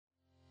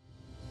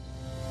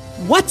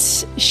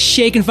What's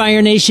shaking,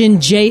 Fire Nation?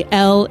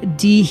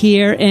 JLD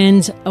here,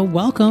 and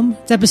welcome.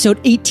 It's episode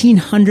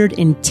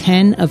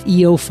 1810 of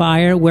EO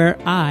Fire, where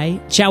I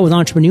chat with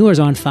entrepreneurs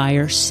on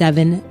fire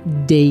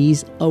 7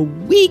 days a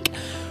week.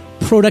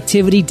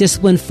 Productivity,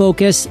 discipline,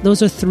 focus.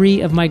 Those are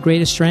three of my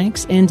greatest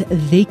strengths, and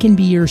they can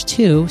be yours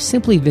too.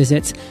 Simply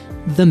visit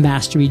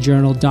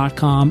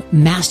themasteryjournal.com.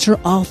 Master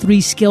all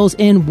three skills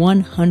in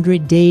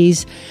 100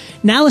 days.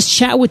 Now let's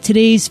chat with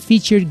today's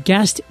featured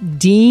guest,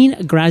 Dean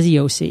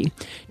Graziosi.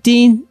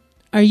 Dean,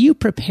 are you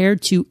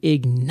prepared to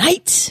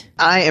ignite?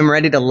 I am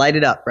ready to light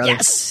it up, brother.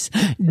 Yes.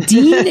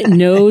 Dean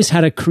knows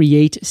how to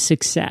create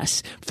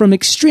success. From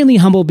extremely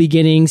humble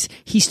beginnings,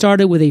 he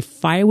started with a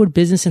firewood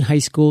business in high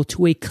school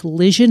to a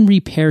collision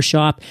repair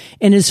shop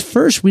and his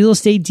first real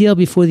estate deal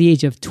before the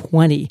age of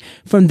 20.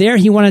 From there,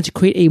 he wanted to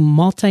create a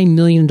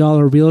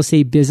multi-million-dollar real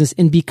estate business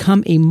and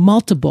become a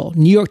multiple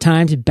New York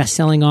Times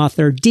bestselling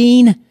author.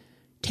 Dean,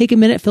 take a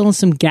minute, fill in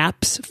some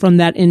gaps from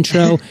that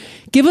intro.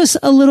 Give us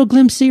a little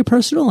glimpse of your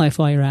personal life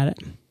while you're at it.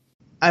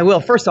 I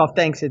will. First off,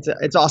 thanks.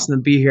 It's awesome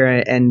to be here,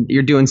 and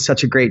you're doing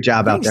such a great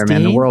job out there,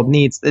 man. Dean. The world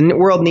needs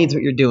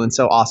what you're doing.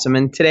 So awesome.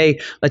 And today,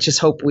 let's just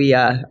hope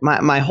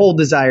my whole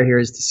desire here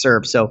is to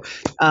serve. So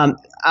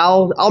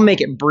I'll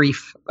make it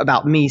brief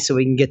about me so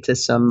we can get to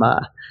some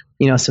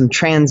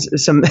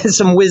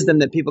some wisdom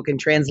that people can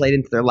translate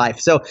into their life.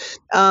 So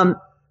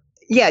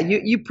yeah,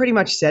 you pretty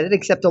much said it,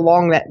 except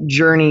along that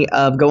journey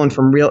of going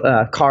from real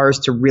cars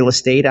to real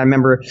estate. I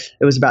remember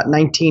it was about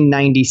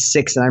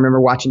 1996, and I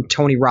remember watching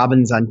Tony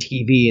Robbins on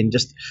TV, and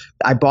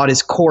I bought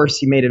his course.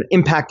 He made an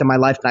impact on my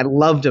life, and I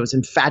loved it. I was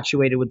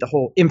infatuated with the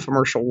whole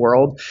infomercial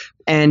world.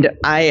 And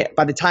by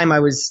the time I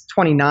was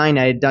 29,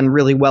 I had done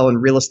really well in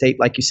real estate.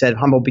 Like you said,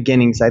 humble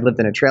beginnings. I lived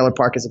in a trailer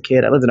park as a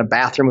kid. I lived in a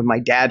bathroom with my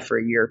dad for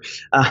a year,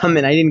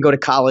 and I didn't go to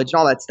college and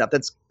all that stuff.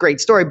 That's a great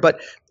story, but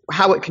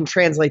how it can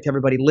translate to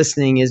everybody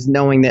listening is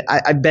knowing that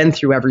I've been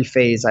through every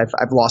phase.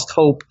 I've lost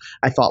hope.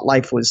 I thought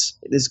life was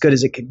as good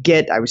as it could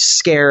get. I was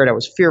scared. I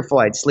was fearful.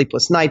 I had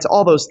sleepless nights,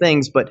 all those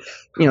things. But,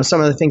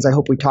 some of the things I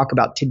hope we talk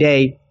about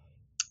today,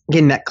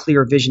 getting that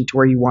clear vision to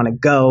where you want to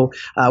go.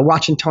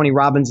 Watching Tony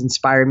Robbins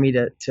inspired me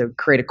to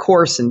create a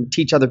course and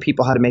teach other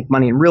people how to make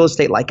money in real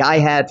estate like I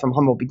had from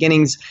humble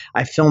beginnings.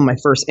 I filmed my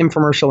first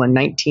infomercial in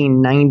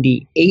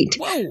 1998.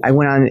 Whoa. I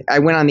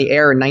went on the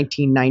air in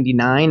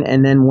 1999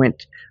 and then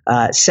went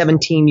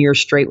 17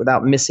 years straight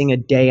without missing a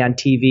day on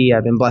TV.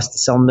 I've been blessed to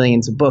sell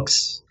millions of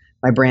books.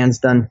 My brand's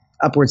done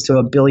upwards to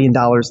 $1 billion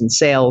in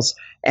sales.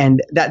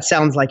 And that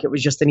sounds like it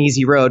was just an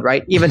easy road,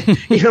 right? Even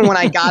when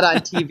I got on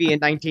TV in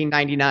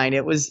 1999,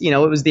 it was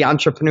the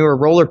entrepreneur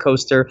roller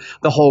coaster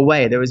the whole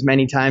way. There was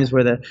many times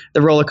where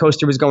the roller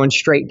coaster was going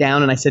straight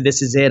down, and I said,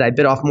 this is it. I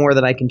bit off more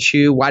than I can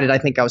chew. Why did I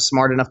think I was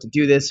smart enough to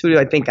do this? Who do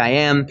I think I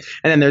am?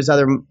 And then there's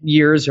other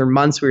years or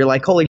months where you're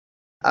like, holy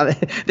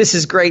this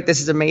is great. This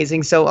is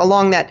amazing. So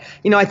along that,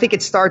 I think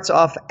it starts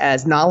off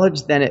as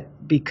knowledge, then it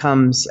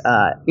becomes,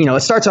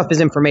 it starts off as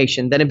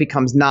information, then it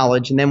becomes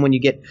knowledge. And then when you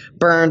get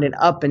burned and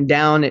up and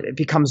down, it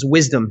becomes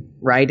wisdom,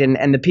 right?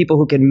 And the people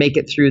who can make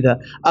it through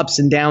the ups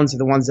and downs are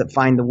the ones that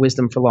find the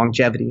wisdom for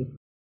longevity.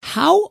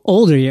 How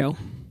old are you?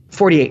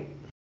 48.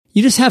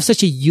 You just have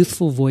such a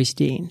youthful voice,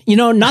 Dean.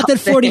 Not that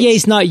 48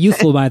 is not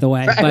youthful, by the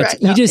way, but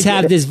you just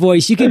have this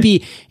voice. You could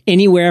be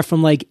anywhere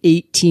from like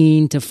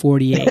 18 to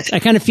 48. I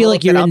kind of feel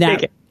like you're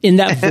in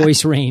that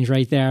voice range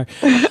right there.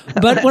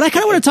 But what I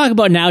kind of want to talk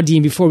about now,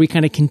 Dean, before we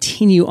kind of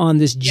continue on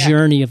this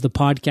journey of the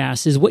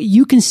podcast, is what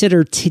you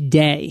consider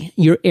today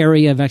your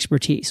area of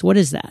expertise. What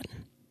is that?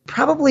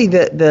 Probably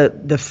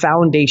the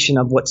foundation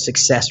of what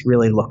success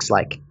really looks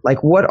like.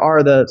 Like, what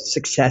are the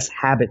success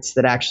habits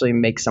that actually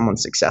make someone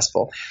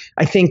successful?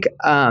 I think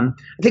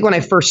when I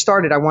first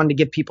started, I wanted to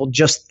give people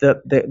just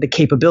the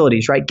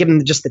capabilities, right? Give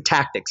them just the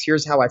tactics.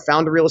 Here's how I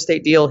found a real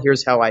estate deal.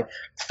 Here's how I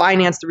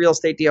financed the real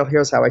estate deal.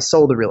 Here's how I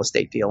sold the real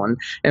estate deal. And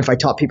if I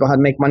taught people how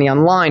to make money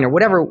online or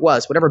whatever it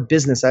was, whatever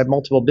business, I have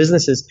multiple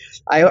businesses.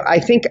 I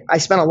think I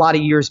spent a lot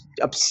of years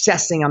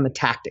obsessing on the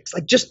tactics.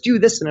 Like, just do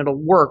this and it'll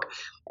work.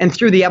 And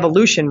through the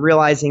evolution,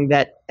 realizing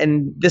that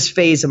in this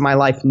phase of my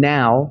life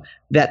now,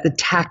 that the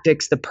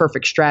tactics, the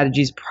perfect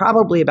strategy is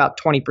probably about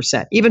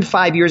 20%. Even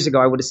 5 years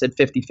ago, I would have said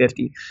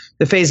 50-50.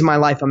 The phase of my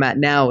life I'm at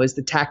now is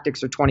the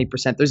tactics are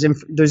 20%.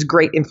 There's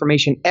great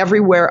information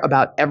everywhere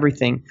about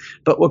everything.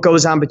 But what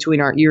goes on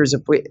between our ears,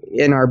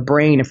 in our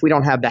brain, if we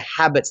don't have the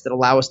habits that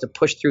allow us to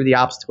push through the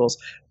obstacles,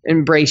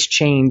 embrace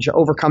change,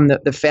 overcome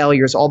the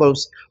failures, all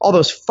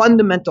those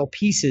fundamental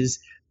pieces,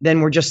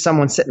 then we're just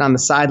someone sitting on the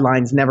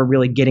sidelines, never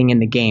really getting in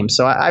the game.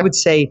 So I would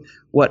say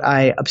what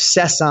I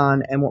obsess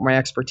on and what my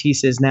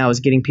expertise is now is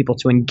getting people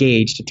to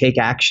engage, to take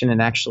action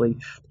and actually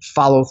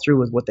follow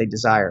through with what they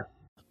desire.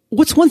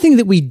 What's one thing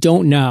that we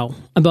don't know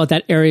about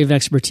that area of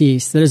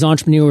expertise that as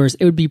entrepreneurs,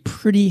 it would be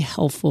pretty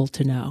helpful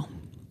to know?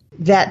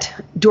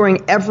 That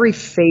during every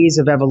phase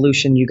of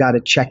evolution, you got to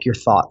check your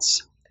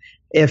thoughts.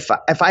 If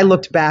I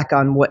looked back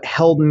on what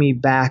held me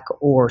back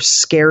or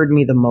scared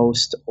me the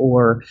most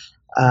or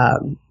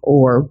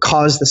or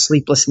cause the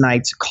sleepless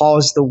nights,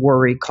 cause the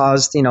worry,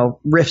 cause,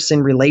 rifts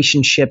in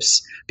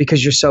relationships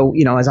because you're so,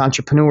 as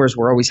entrepreneurs,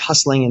 we're always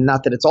hustling, and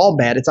not that it's all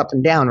bad, it's up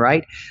and down,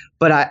 right?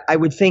 But I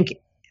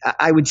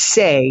would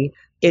say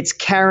it's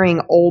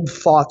carrying old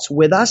thoughts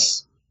with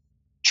us,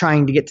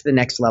 trying to get to the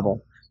next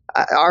level.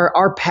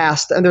 Our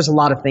past, and there's a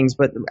lot of things,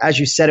 but as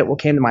you said, what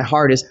came to my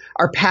heart is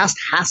our past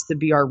has to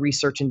be our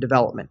research and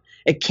development.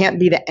 It can't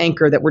be the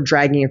anchor that we're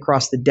dragging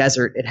across the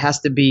desert. It has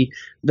to be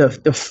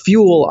the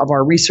fuel of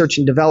our research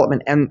and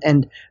development.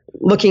 And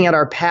looking at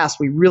our past,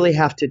 we really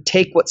have to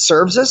take what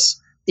serves us,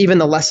 even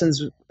the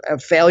lessons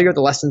of failure,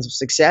 the lessons of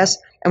success,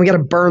 and we got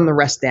to burn the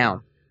rest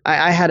down.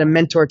 I had a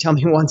mentor tell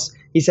me once,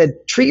 he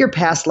said, treat your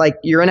past like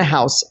you're in a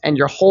house and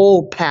your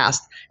whole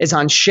past is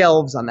on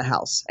shelves on the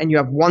house, and you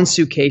have one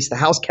suitcase, the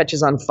house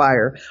catches on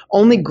fire.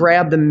 Only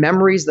grab the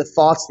memories, the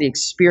thoughts, the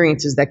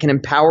experiences that can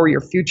empower your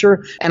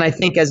future. And I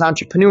think as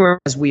entrepreneurs,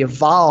 as we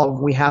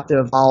evolve, we have to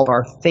evolve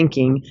our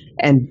thinking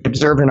and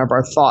observant of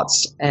our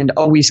thoughts and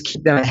always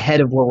keep them ahead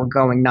of where we're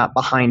going, not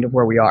behind of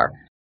where we are.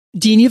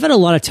 Dean, you've had a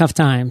lot of tough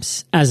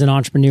times as an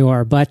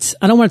entrepreneur, but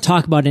I don't want to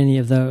talk about any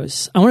of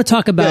those. I want to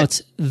talk about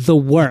the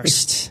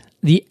worst.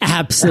 The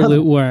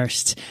absolute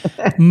worst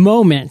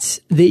moments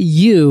that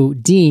you,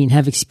 Dean,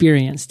 have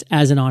experienced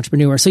as an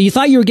entrepreneur. So you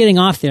thought you were getting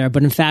off there,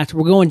 but in fact,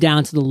 we're going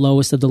down to the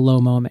lowest of the low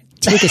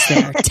moment. Take us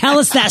there. Tell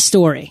us that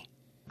story.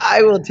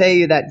 I will tell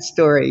you that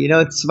story.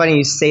 It's funny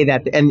you say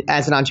that. And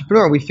as an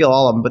entrepreneur, we feel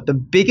all of them. But the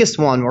biggest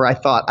one where I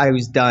thought I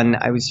was done,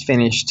 I was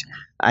finished,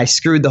 I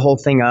screwed the whole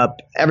thing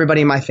up.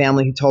 Everybody in my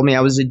family who told me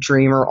I was a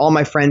dreamer, all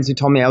my friends who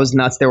told me I was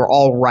nuts, they were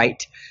all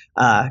right.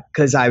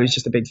 Because I was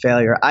just a big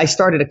failure. I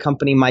started a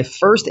company. My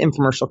first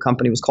infomercial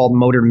company was called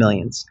Motor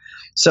Millions.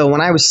 So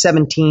when I was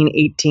 17,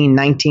 18,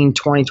 19,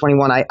 20,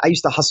 21, I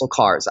used to hustle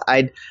cars.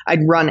 I'd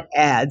run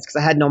ads because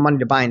I had no money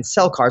to buy and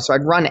sell cars. So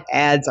I'd run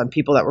ads on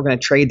people that were going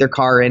to trade their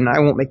car in. I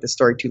won't make the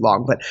story too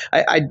long, but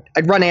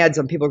I'd run ads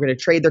on people who were going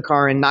to trade their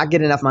car in, not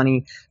get enough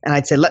money. And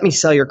I'd say, let me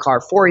sell your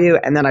car for you.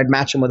 And then I'd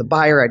match them with a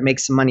buyer. I'd make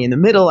some money in the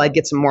middle. I'd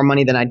get some more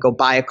money. Then I'd go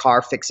buy a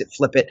car, fix it,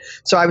 flip it.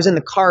 So I was in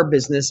the car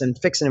business and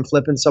fixing and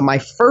flipping. So my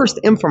first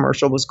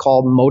infomercial was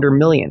called Motor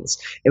Millions.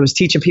 It was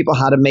teaching people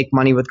how to make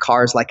money with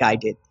cars like I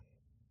did.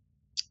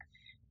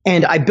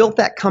 And I built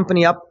that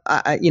company up.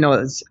 I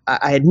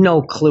had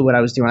no clue what I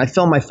was doing. I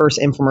filmed my first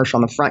infomercial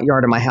on the front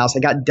yard of my house.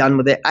 I got done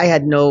with it. I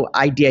had no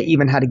idea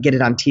even how to get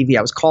it on TV.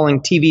 I was calling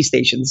TV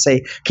stations to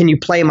say, can you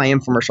play my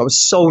infomercial? I was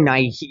so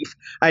naive.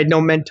 I had no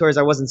mentors.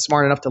 I wasn't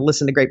smart enough to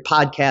listen to great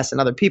podcasts and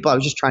other people. I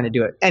was just trying to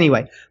do it.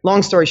 Anyway,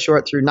 long story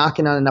short, through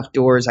knocking on enough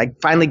doors, I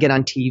finally get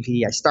on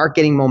TV. I start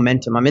getting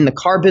momentum. I'm in the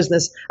car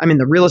business. I'm in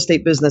the real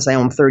estate business. I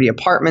own 30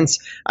 apartments.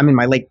 I'm in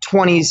my late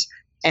 20s.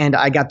 And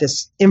I got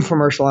this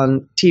infomercial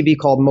on TV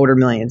called Motor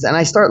Millions. And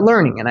I start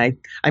learning. And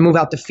I move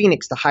out to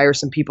Phoenix to hire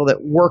some people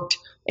that worked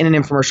in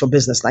an infomercial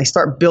business. And I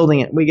start building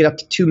it. We get up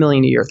to 2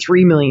 million a year,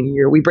 3 million a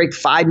year. We break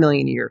 5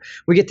 million a year.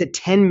 We get to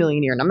 10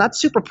 million a year. And I'm not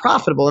super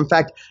profitable. In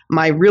fact,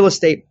 my real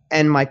estate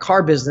and my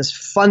car business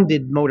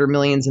funded Motor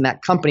Millions in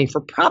that company for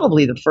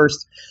probably the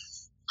first,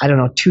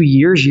 2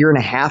 years, year and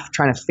a half,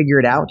 trying to figure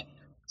it out.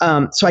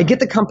 So I get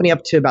the company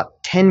up to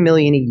about 10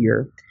 million a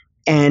year.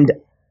 And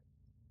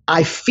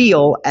I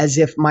feel as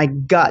if my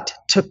gut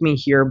took me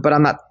here, but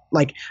I'm not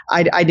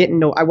I didn't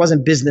know. I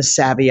wasn't business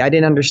savvy. I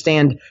didn't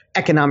understand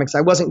economics.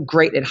 I wasn't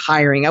great at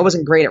hiring. I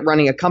wasn't great at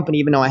running a company,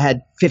 even though I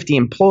had 50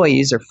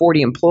 employees or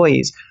 40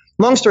 employees.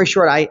 Long story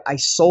short, I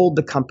sold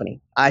the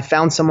company. I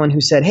found someone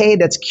who said, hey,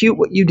 that's cute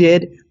what you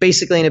did,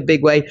 basically in a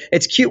big way.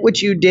 It's cute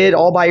what you did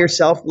all by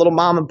yourself, little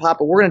mom and pop,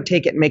 but we're going to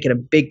take it and make it a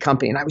big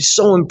company. And I was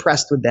so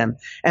impressed with them.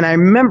 And I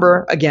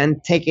remember, again,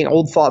 taking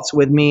old thoughts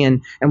with me,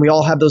 and we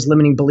all have those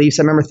limiting beliefs.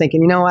 I remember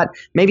thinking, you know what,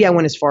 maybe I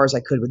went as far as I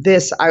could with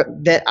this,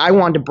 that I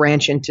wanted to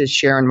branch into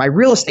sharing my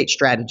real estate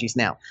strategies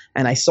now.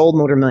 And I sold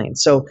Motor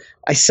Millions. So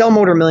I sell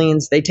Motor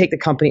Millions. They take the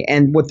company,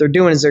 and what they're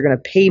doing is they're going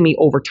to pay me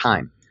over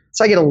time.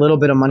 So I get a little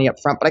bit of money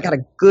up front, but I got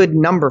a good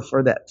number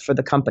for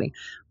the company.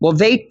 Well,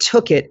 they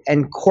took it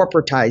and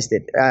corporatized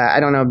it. I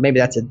don't know,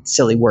 maybe that's a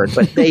silly word,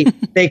 but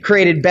they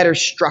created better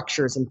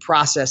structures and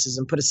processes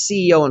and put a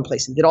CEO in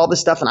place and did all this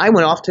stuff. And I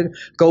went off to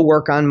go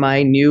work on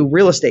my new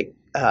real estate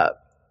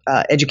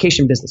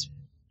education business.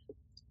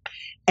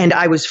 And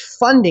I was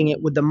funding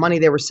it with the money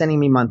they were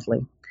sending me monthly.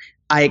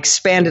 I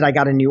expanded. I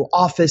got a new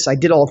office. I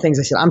did all the things.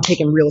 I said, I'm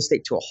taking real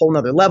estate to a whole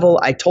nother level.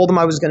 I told them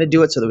I was going to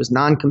do it, so there was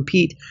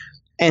non-compete.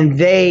 And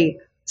they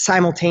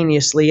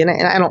simultaneously, and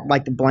I don't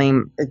like to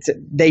blame,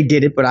 they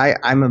did it, but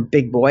I'm a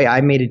big boy.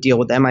 I made a deal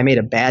with them. I made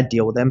a bad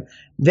deal with them.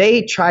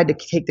 They tried to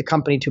take the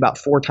company to about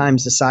 4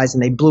 times the size,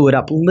 and they blew it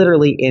up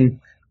literally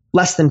in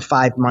less than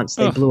 5 months.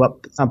 They blew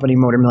up the company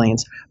Motor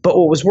Millions. But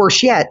what was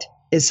worse yet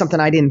is something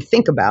I didn't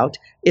think about,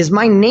 is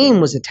my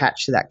name was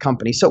attached to that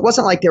company. So it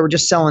wasn't like they were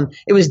just selling,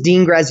 it was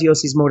Dean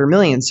Graziosi's Motor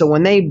Millions. So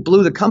when they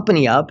blew the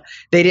company up,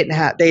 they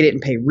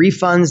didn't pay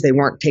refunds. They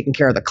weren't taking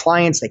care of the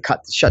clients. They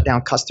shut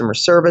down customer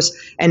service.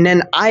 And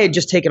then I had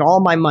just taken all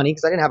my money,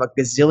 because I didn't have a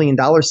gazillion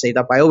dollars saved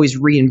up. I always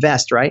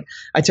reinvest, right?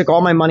 I took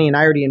all my money and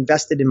I already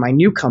invested in my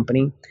new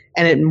company.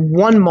 And in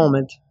one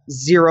moment,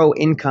 zero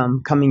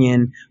income coming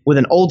in with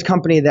an old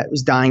company that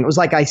was dying. It was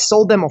like I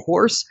sold them a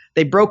horse.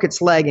 They broke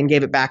its leg and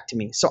gave it back to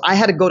me. So I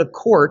had to go to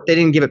court. They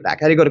didn't give it back.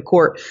 I had to go to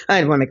court. I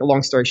didn't want to make a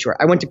long story short.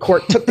 I went to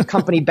court, took the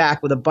company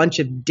back with a bunch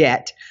of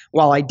debt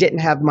while I didn't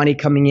have money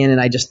coming in. And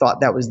I just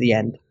thought that was the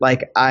end.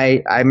 Like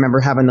I remember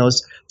having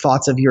those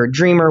thoughts of, you're a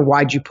dreamer.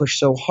 Why'd you push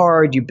so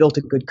hard? You built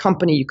a good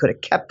company. You could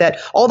have kept that.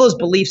 All those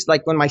beliefs,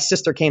 like when my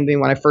sister came to me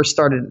when I first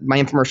started my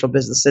infomercial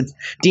business, said,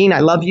 Dean, I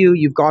love you.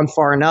 You've gone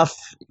far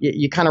enough.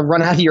 You kind of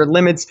run out of your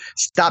limits.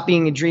 Stop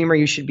being a dreamer.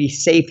 You should be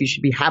safe. You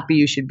should be happy.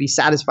 You should be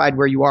satisfied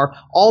where you are.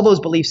 All those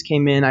beliefs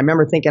came in. I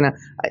remember thinking,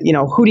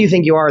 who do you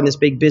think you are in this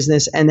big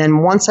business? And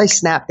then once I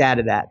snapped out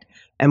of that,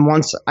 and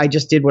once I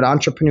just did what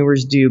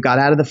entrepreneurs do, got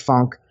out of the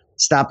funk,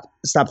 stopped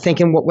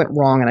thinking what went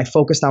wrong, and I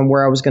focused on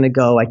where I was going to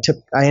go. I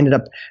ended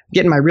up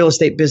getting my real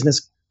estate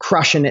business,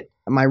 crushing it,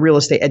 my real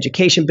estate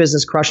education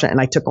business, crushing it.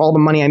 And I took all the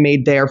money I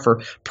made there for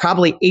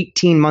probably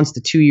 18 months to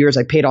 2 years.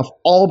 I paid off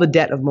all the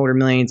debt of Motor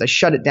Millions. I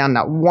shut it down.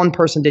 Not one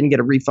person didn't get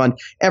a refund.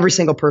 Every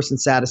single person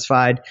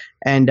satisfied.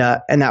 And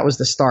that was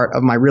the start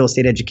of my real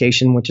estate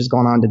education, which has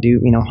gone on to do,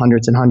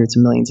 hundreds and hundreds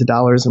of millions of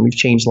dollars. And we've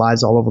changed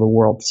lives all over the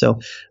world. So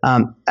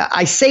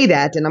I say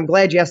that, and I'm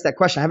glad you asked that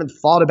question. I haven't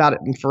thought about it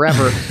in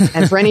forever.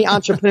 And for any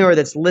entrepreneur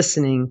that's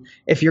listening,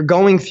 if you're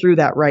going through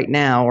that right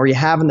now, or you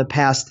have in the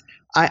past,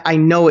 I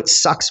know it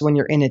sucks when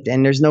you're in it,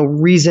 and there's no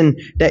reason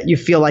that you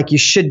feel like you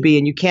should be,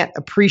 and you can't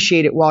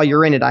appreciate it while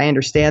you're in it. I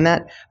understand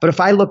that. But if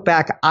I look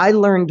back, I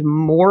learned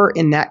more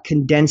in that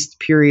condensed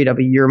period of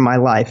a year of my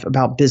life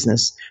about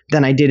business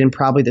than I did in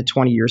probably the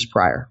 20 years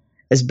prior.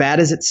 As bad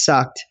as it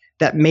sucked,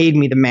 that made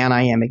me the man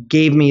I am. It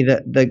gave me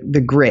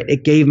the grit.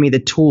 It gave me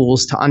the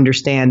tools to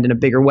understand in a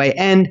bigger way.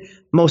 And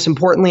most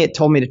importantly, it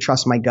told me to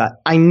trust my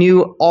gut. I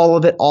knew all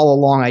of it all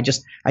along. I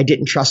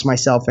didn't trust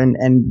myself.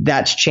 And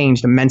that's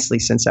changed immensely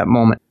since that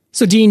moment.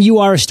 So Dean, you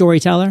are a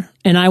storyteller,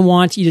 and I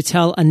want you to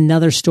tell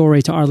another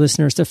story to our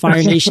listeners, to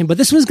Fire Nation. But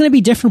this one's going to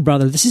be different,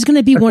 brother. This is going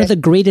to be one of the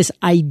greatest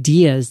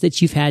ideas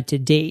that you've had to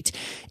date.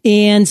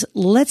 And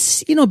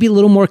let's, be a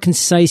little more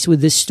concise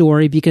with this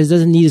story, because it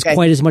doesn't need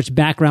quite as much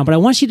background. But I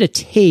want you to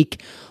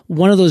take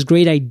one of those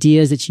great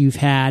ideas that you've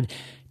had,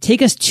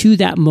 take us to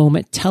that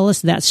moment, tell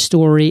us that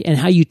story and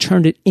how you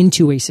turned it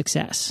into a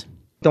success.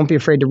 Don't be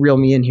afraid to reel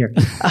me in here.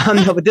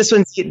 No, but this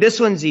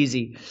one's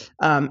easy.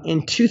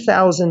 In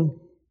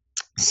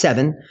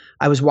 2007,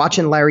 I was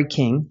watching Larry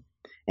King,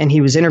 and he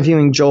was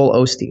interviewing Joel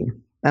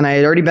Osteen. And I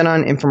had already been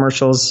on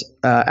infomercials.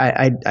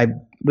 I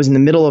was in the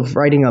middle of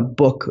writing a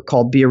book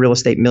called Be a Real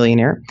Estate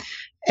Millionaire.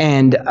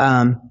 And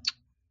I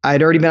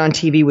had already been on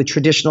TV with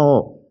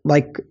traditional,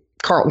 like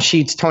Carlton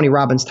Sheets, Tony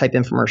Robbins type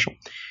infomercial.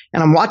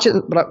 And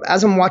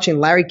as I'm watching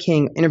Larry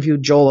King interview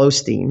Joel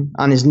Osteen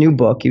on his new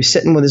book, he was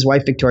sitting with his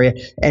wife, Victoria,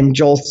 and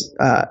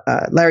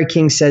Larry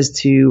King says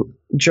to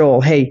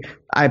Joel, "Hey,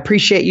 I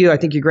appreciate you. I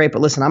think you're great,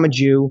 but listen, I'm a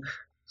Jew.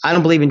 I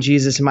don't believe in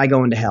Jesus. Am I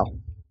going to hell?"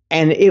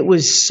 And it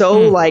was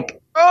so I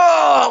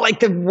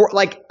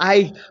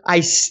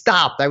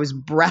stopped. I was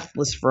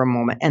breathless for a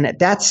moment. And at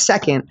that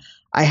second,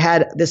 I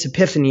had this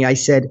epiphany. I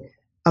said,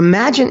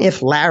 imagine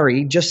if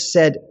Larry just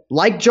said,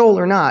 like Joel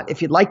or not,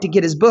 if you'd like to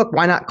get his book,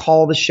 why not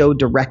call the show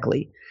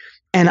directly?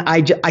 And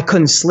I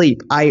couldn't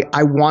sleep.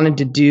 I wanted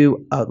to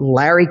do a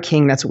Larry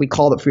King. That's what we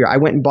called it for you. I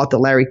went and bought the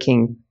Larry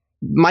King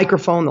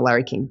microphone, the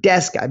Larry King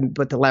desk. I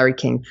put the Larry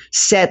King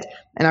set,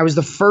 and I was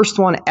the first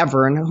one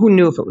ever. And who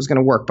knew if it was going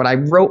to work? But I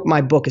wrote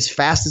my book as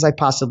fast as I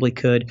possibly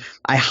could.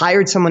 I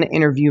hired someone to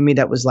interview me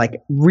that was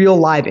like real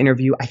live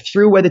interview. I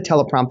threw away the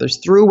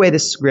teleprompters, threw away the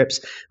scripts.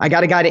 I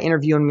got a guy to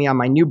interview me on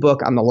my new book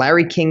on the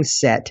Larry King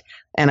set.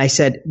 And I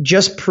said,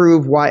 just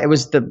prove why. It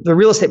was the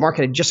real estate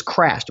market had just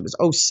crashed. It was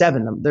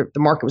 2007. The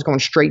market was going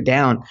straight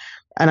down.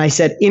 And I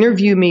said,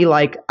 interview me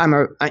like I'm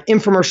an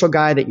infomercial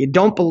guy that you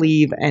don't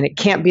believe, and it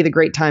can't be the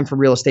great time for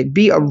real estate.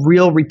 Be a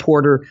real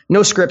reporter,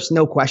 no scripts,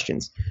 no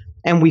questions.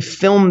 And we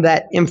filmed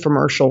that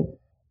infomercial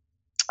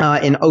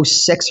in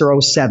 2006 or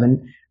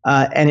 2007,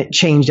 and it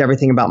changed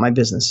everything about my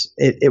business.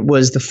 It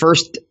was the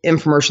first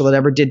infomercial that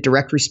ever did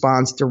direct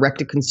response,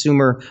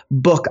 direct-to-consumer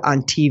book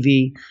on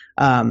TV.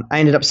 I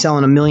ended up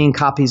selling 1 million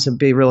copies of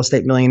Be a Real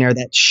Estate Millionaire.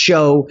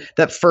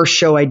 That first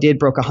show I did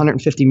broke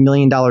 $150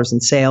 million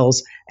in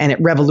sales, and it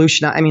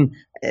revolutionized. I mean,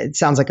 it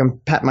sounds like I'm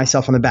patting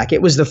myself on the back.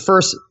 It was the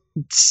first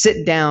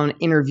sit down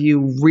interview,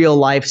 real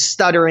life,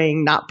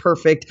 stuttering, not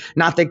perfect,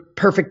 not the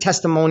perfect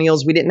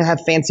testimonials. We didn't have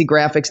fancy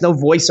graphics, no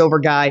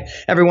voiceover guy.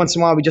 Every once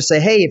in a while, we just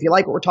say, hey, if you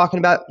like what we're talking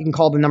about, you can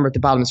call the number at the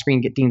bottom of the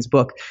screen, get Dean's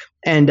book.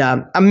 And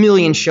 1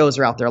 million shows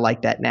are out there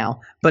like that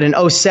now. But in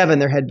 2007,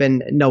 there had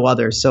been no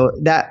others. So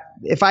that,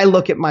 if I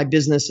look at my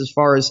business as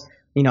far as,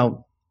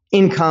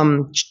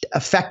 income,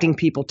 affecting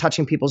people,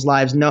 touching people's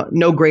lives,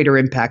 no greater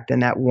impact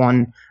than that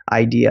one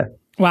idea.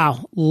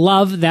 Wow.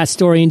 Love that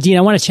story. And Dean,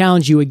 I want to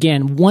challenge you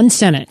again. One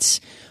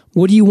sentence.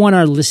 What do you want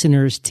our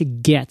listeners to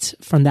get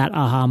from that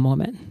aha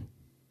moment?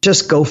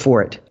 Just go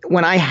for it.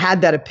 When I had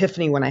that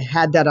epiphany, when I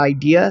had that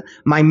idea,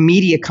 my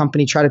media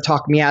company tried to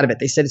talk me out of it.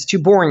 They said, it's too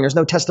boring. There's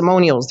no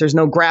testimonials. There's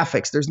no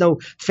graphics. There's no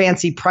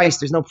fancy price.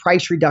 There's no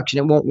price reduction.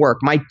 It won't work.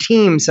 My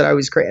team said I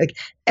was crazy. Like,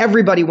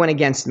 everybody went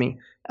against me.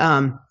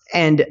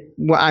 And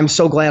I'm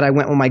so glad I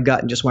went with my gut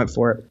and just went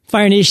for it.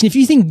 Fire Nation, if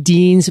you think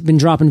Dean's been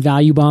dropping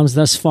value bombs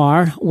thus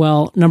far,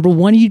 well, number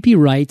one, you'd be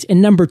right.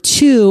 And number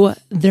two,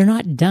 they're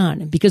not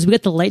done, because we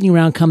got the lightning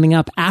round coming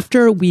up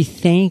after we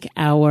thank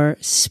our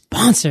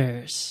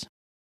sponsors.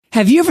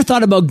 Have you ever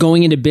thought about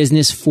going into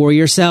business for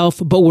yourself,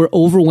 but were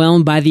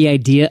overwhelmed by the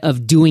idea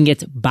of doing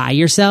it by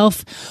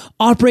yourself?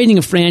 Operating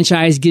a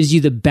franchise gives you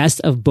the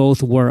best of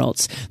both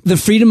worlds, the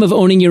freedom of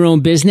owning your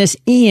own business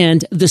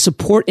and the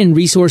support and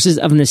resources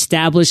of an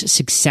established,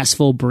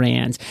 successful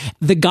brand.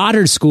 The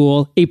Goddard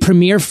School, a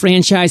premier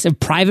franchise of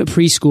private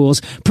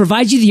preschools,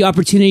 provides you the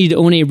opportunity to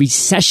own a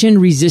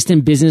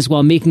recession-resistant business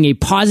while making a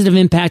positive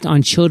impact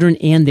on children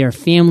and their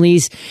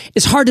families.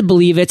 It's hard to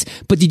believe it,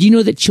 but did you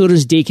know that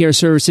Children's Daycare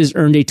Services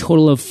earned a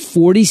total of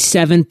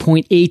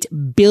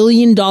 $47.8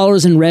 billion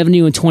in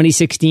revenue in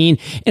 2016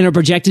 and are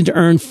projected to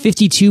earn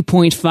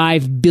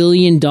 $52.5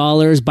 billion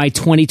by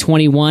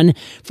 2021.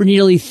 For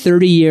nearly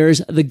 30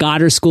 years, the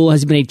Goddard School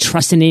has been a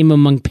trusted name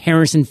among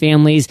parents and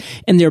families,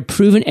 and their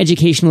proven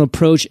educational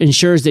approach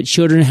ensures that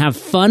children have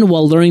fun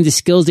while learning the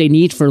skills they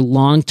need for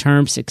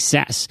long-term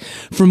success.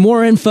 For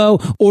more info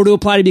or to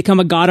apply to become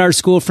a Goddard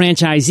School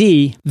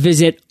franchisee,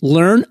 visit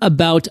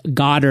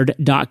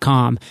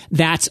learnaboutgoddard.com.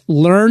 That's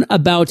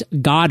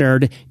learnaboutgoddard.com.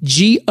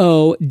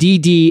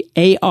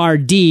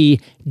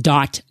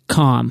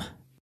 GODDARD.com.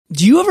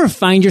 Do you ever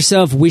find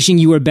yourself wishing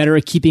you were better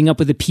at keeping up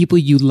with the people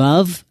you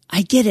love?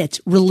 I get it.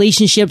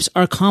 Relationships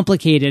are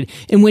complicated.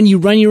 And when you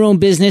run your own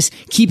business,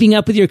 keeping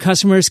up with your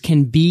customers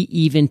can be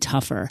even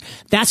tougher.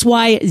 That's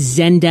why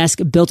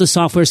Zendesk built a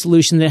software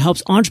solution that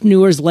helps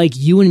entrepreneurs like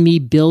you and me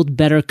build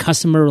better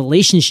customer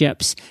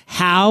relationships.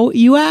 How,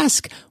 you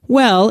ask?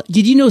 Well,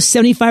 did you know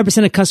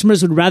 75% of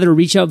customers would rather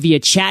reach out via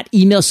chat,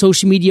 email,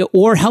 social media,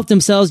 or help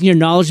themselves in your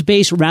knowledge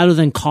base rather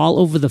than call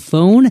over the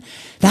phone?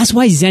 That's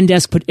why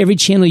Zendesk put every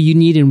channel you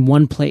need in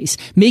one place,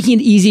 making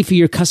it easy for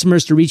your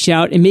customers to reach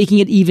out and making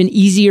it even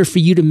easier for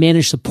you to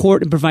manage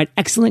support and provide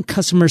excellent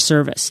customer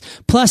service.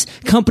 Plus,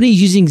 companies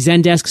using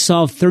Zendesk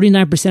solve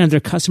 39% of their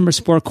customer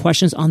support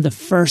questions on the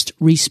first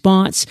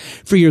response.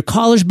 For your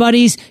college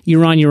buddies,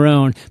 you're on your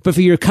own. But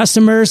for your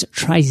customers,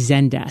 try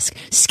Zendesk.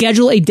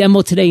 Schedule a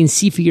demo today and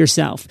see for yourself.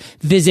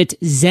 Visit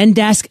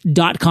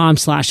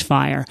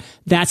zendesk.com/fire.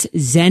 That's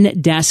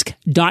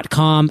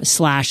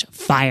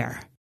zendesk.com/fire.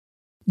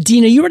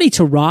 Dean, are you ready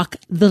to rock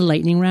the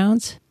lightning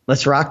rounds?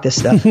 Let's rock this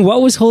stuff.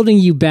 What was holding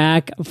you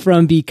back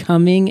from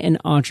becoming an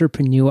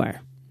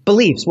entrepreneur?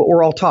 Beliefs, what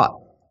we're all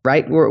taught,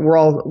 right?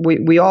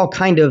 We all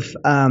kind of,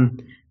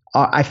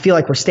 I feel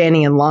like we're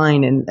standing in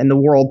line and the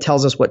world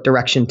tells us what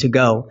direction to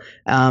go.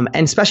 And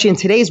especially in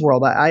today's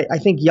world, I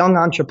think young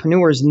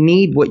entrepreneurs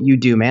need what you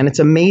do, man. It's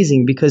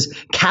amazing because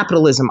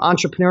capitalism,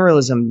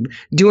 entrepreneurialism,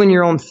 doing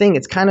your own thing,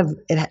 it's kind of,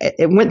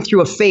 it went through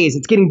a phase.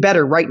 It's getting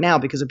better right now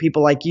because of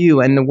people like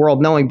you and the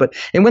world knowing, but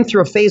it went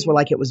through a phase where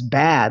like it was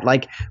bad,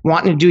 like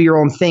wanting to do your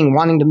own thing,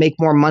 wanting to make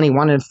more money,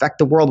 wanting to affect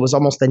the world was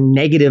almost a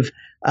negative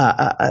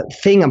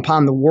thing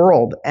upon the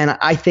world. And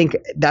I think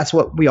that's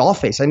what we all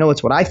face. I know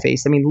it's what I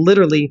faced. I mean,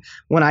 literally,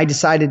 when I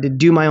decided to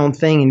do my own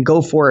thing and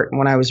go for it,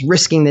 when I was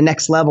risking the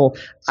next level,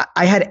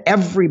 I had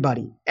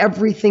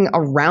everything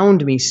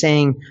around me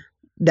saying,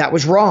 that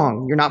was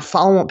wrong. You're not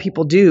following what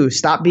people do.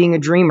 Stop being a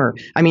dreamer.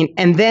 I mean,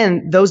 and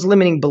then those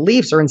limiting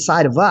beliefs are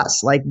inside of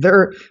us. Like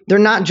they're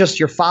not just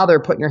your father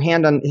putting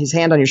his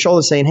hand on your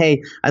shoulder saying,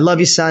 hey, I love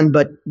you, son,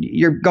 but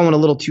you're going a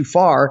little too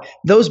far.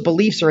 Those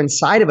beliefs are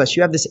inside of us.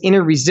 You have this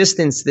inner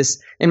resistance.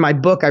 This, in my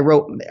book, I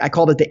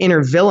called it the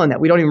inner villain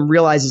that we don't even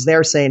realize is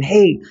there saying,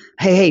 hey,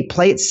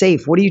 play it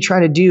safe. What are you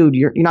trying to do?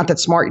 You're not that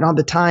smart. You don't have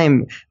the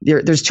time.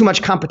 There's too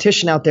much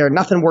competition out there.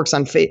 Nothing works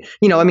on faith.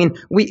 I mean,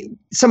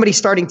 somebody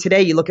starting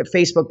today, you look at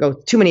Facebook, go,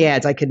 too many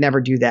ads. I could never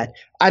do that.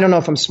 I don't know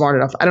if I'm smart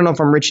enough. I don't know if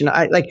I'm rich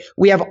enough.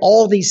 We have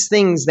all these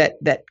things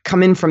that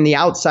come in from the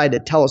outside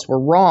that tell us we're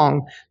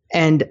wrong.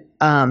 And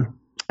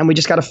we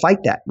just got to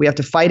fight that. We have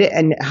to fight it.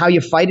 And how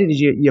you fight it is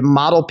you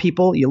model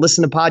people. You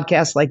listen to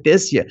podcasts like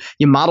this. You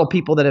model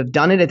people that have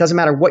done it. It doesn't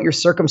matter what your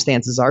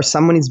circumstances are.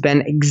 Someone's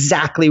been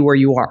exactly where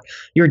you are.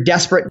 You're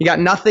desperate. You got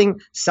nothing.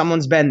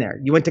 Someone's been there.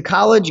 You went to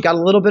college. You got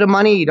a little bit of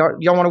money. You don't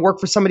want to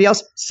work for somebody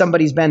else.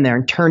 Somebody's been there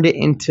and turned it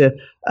into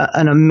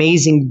an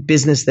amazing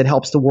business that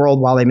helps the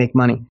world while they make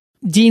money.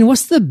 Dean,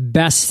 what's the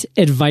best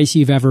advice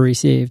you've ever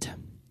received?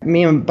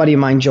 Me and a buddy of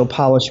mine, Joe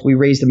Polish, we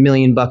raised $1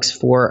 million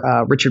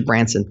for Richard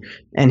Branson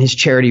and his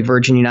charity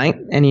Virgin Unite.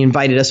 And he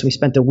invited us. We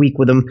spent a week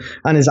with him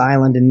on his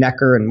island in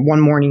Necker. And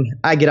one morning,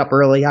 I get up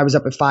early. I was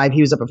up at 5.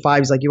 He was up at 5.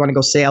 He's like, you want to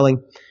go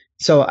sailing?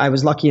 So I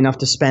was lucky enough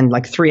to spend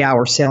like 3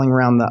 hours sailing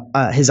around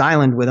his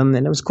island with him.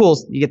 And it was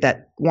cool. You get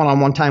that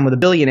one-on-one time with a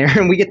billionaire.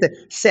 And we get to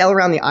sail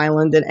around the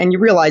island. And you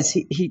realize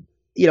he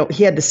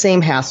he had the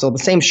same hassle, the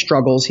same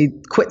struggles. He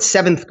quit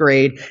seventh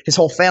grade. His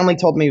whole family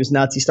told me he was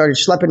nuts. He started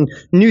schlepping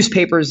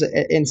newspapers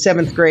in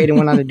seventh grade and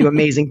went on to do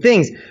amazing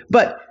things.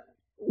 But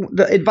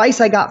the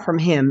advice I got from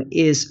him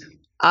is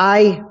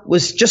I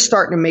was just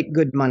starting to make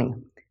good money.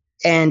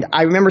 And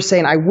I remember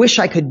saying, I wish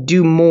I could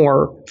do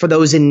more for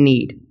those in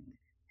need.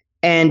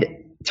 And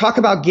talk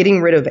about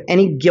getting rid of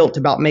any guilt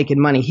about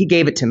making money. He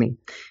gave it to me.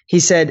 He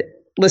said,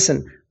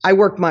 listen, I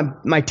worked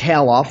my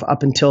tail off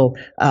up until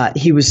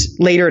he was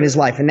later in his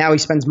life. And now he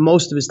spends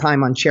most of his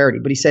time on charity.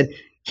 But he said,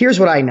 here's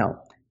what I know.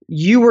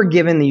 You were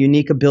given the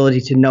unique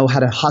ability to know how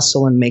to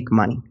hustle and make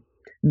money.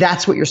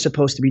 That's what you're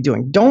supposed to be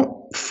doing.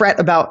 Don't fret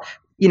about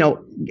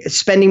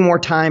spending more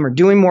time or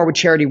doing more with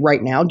charity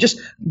right now. Just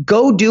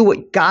go do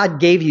what God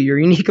gave you, your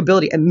unique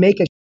ability, and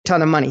make a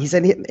ton of money. He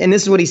said, and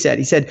this is what he said.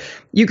 He said,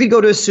 you could go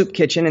to a soup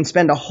kitchen and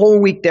spend a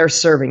whole week there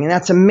serving, and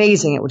that's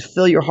amazing. It would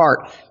fill your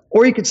heart.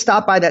 Or you could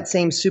stop by that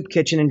same soup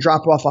kitchen and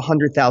drop off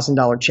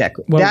 $100,000 check.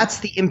 Well, that's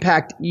the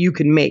impact you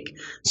can make.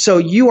 So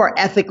you are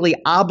ethically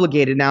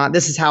obligated. Now,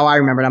 this is how I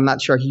remember it. I'm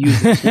not sure he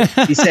used it.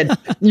 He said,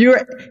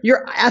 you're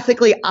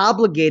ethically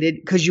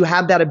obligated because you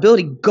have that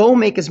ability. Go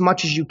make as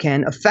much as you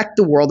can, affect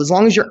the world. As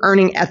long as you're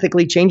earning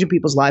ethically, changing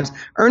people's lives,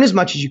 earn as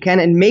much as you can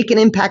and make an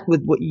impact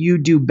with what you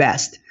do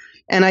best.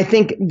 And I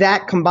think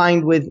that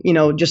combined with,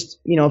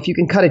 if you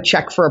can cut a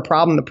check for a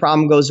problem, the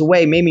problem goes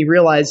away, made me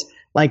realize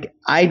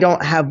I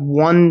don't have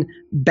one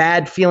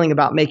bad feeling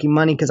about making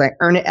money because I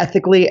earn it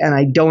ethically and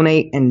I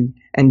donate and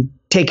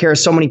take care of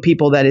so many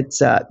people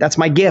that that's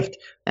my gift.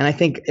 And I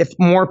think if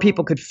more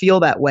people could feel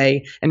that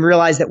way and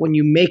realize that when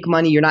you make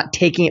money, you're not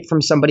taking it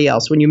from somebody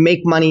else. When you make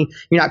money,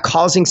 you're not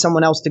causing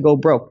someone else to go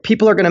broke.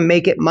 People are going to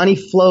make it. Money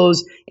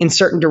flows in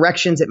certain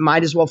directions. It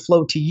might as well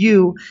flow to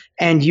you,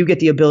 and you get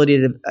the ability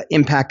to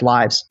impact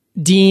lives.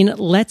 Dean,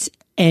 let's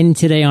end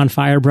today on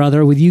fire,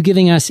 brother, with you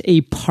giving us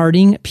a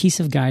parting piece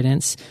of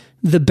guidance,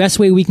 the best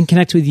way we can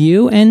connect with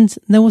you, and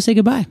then we'll say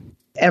goodbye.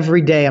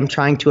 Every day I'm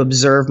trying to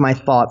observe my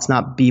thoughts,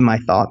 not be my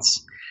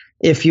thoughts.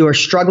 If you are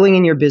struggling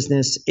in your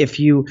business, if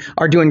you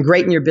are doing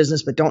great in your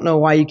business but don't know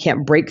why you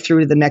can't break through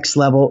to the next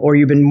level, or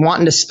you've been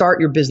wanting to start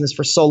your business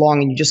for so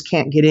long and you just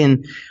can't get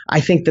in, I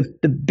think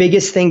the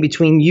biggest thing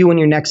between you and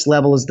your next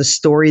level is the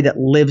story that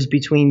lives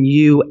between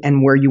you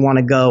and where you want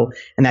to go,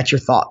 and that's your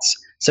thoughts.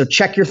 So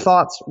check your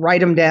thoughts, write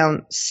them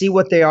down, see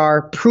what they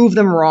are, prove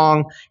them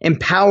wrong,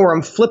 empower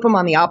them, flip them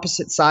on the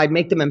opposite side,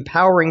 make them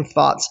empowering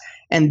thoughts.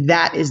 And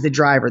that is the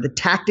driver. The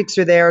tactics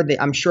are there.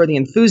 I'm sure the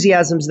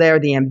enthusiasm's there.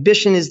 The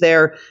ambition is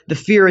there. The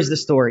fear is the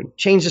story.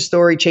 Change the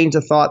story, change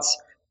the thoughts,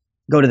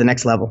 go to the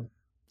next level.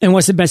 And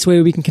what's the best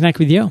way we can connect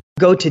with you?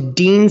 Go to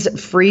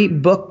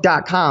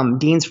deansfreebook.com,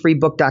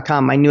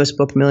 deansfreebook.com. My newest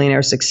book,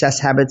 Millionaire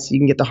Success Habits. You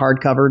can get the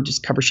hardcover,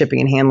 just cover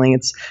shipping and handling.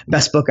 It's the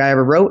best book I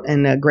ever wrote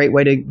and a great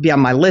way to be on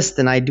my list.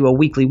 And I do a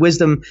weekly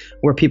wisdom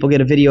where people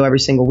get a video every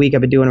single week.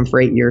 I've been doing them for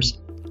 8 years.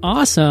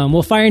 Awesome.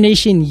 Well, Fire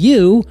Nation,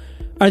 you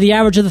are the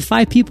average of the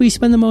 5 people you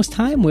spend the most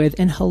time with.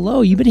 And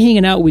hello, you've been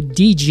hanging out with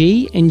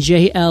DG and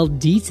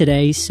JLD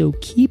today. So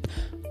keep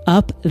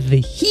up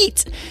the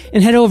heat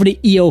and head over to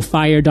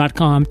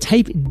eofire.com.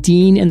 Type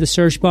Dean in the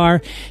search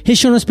bar. His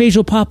show notes page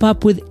will pop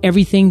up with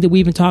everything that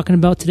we've been talking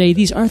about today.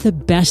 These are the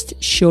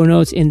best show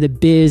notes in the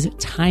biz,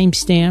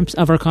 timestamps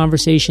of our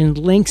conversation,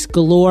 links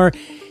galore.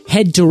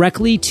 Head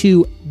directly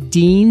to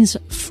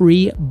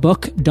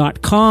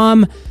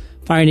deansfreebook.com.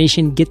 Fire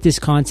Nation, get this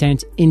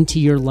content into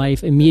your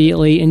life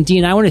immediately. And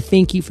Dean, I want to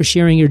thank you for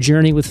sharing your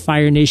journey with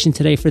Fire Nation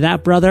today. For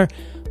that, brother,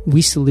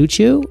 we salute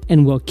you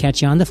and we'll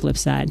catch you on the flip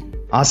side.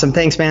 Awesome.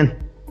 Thanks,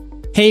 man.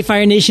 Hey,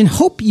 Fire Nation.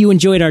 Hope you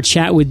enjoyed our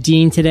chat with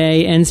Dean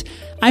today. And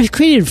I've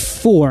created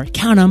 4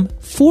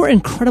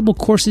 incredible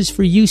courses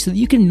for you so that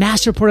you can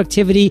master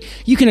productivity,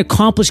 you can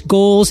accomplish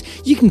goals,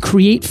 you can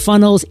create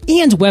funnels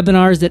and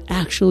webinars that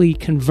actually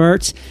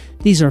convert.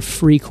 These are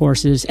free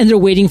courses and they're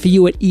waiting for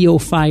you at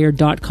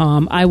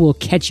eofire.com. I will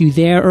catch you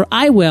there, or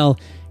I will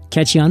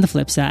catch you on the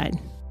flip side.